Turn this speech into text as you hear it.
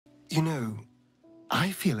You know,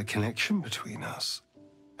 I feel a connection between us.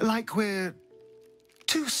 Like we're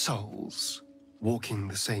two souls walking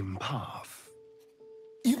the same path.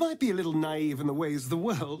 You might be a little naive in the ways of the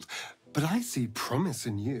world, but I see promise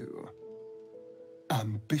in you.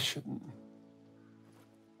 Ambition.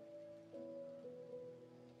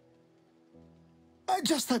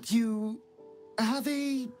 Just that you have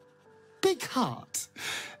a big heart.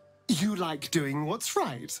 You like doing what's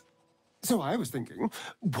right. So I was thinking,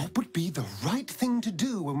 what would be the right thing to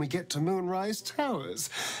do when we get to Moonrise Towers?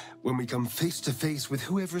 When we come face to face with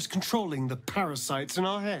whoever is controlling the parasites in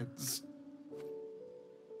our heads?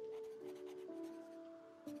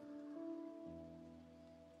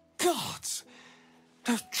 Gods!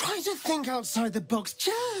 Now try to think outside the box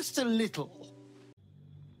just a little.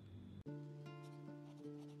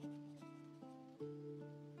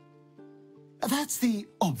 That's the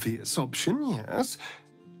obvious option, yes.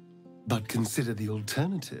 But consider the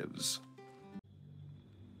alternatives.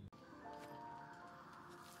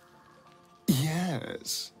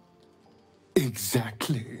 Yes.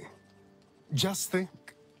 Exactly. Just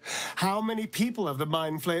think. How many people have the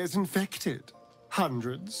Mind Flayers infected?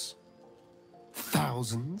 Hundreds?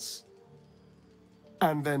 Thousands?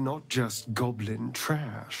 And they're not just goblin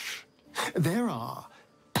trash. There are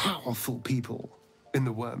powerful people in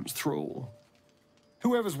the Worm's thrall.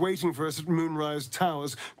 Whoever's waiting for us at Moonrise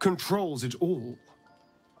Towers controls it all.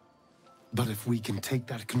 But if we can take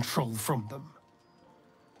that control from them,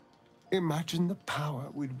 imagine the power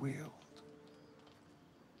we'd wield.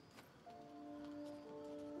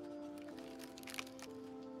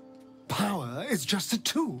 Power is just a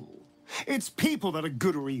tool. It's people that are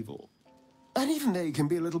good or evil. And even they can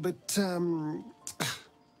be a little bit,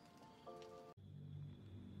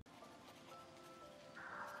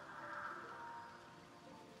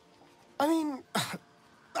 I mean,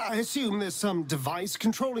 I assume there's some device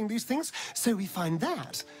controlling these things, so we find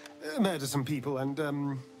that. Murder some people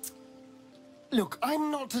and, Look,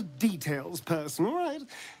 I'm not a details person, all right?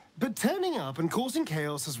 But turning up and causing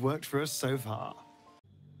chaos has worked for us so far.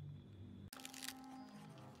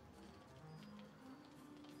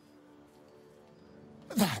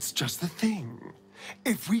 That's just the thing.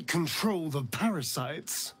 If we control the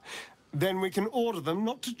parasites, then we can order them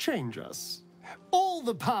not to change us. All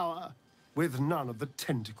the power, with none of the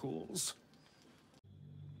tentacles.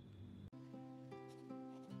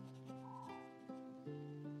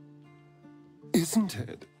 Isn't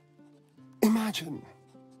it? Imagine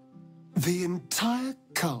the entire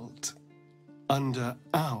cult under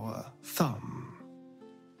our thumb.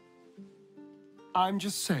 I'm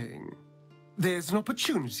just saying, there's an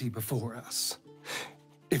opportunity before us.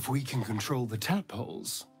 If we can control the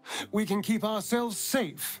tadpoles, we can keep ourselves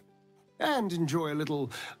safe and enjoy a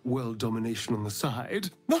little world domination on the side.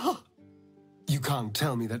 You can't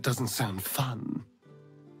tell me that doesn't sound fun.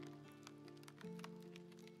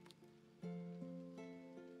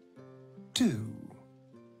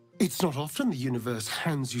 It's not often the universe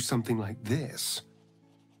hands you something like this.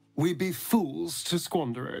 We'd be fools to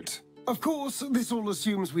squander it. Of course, this all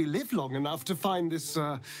assumes we live long enough to find this,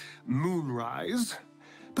 moonrise.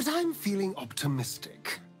 But I'm feeling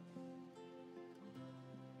optimistic.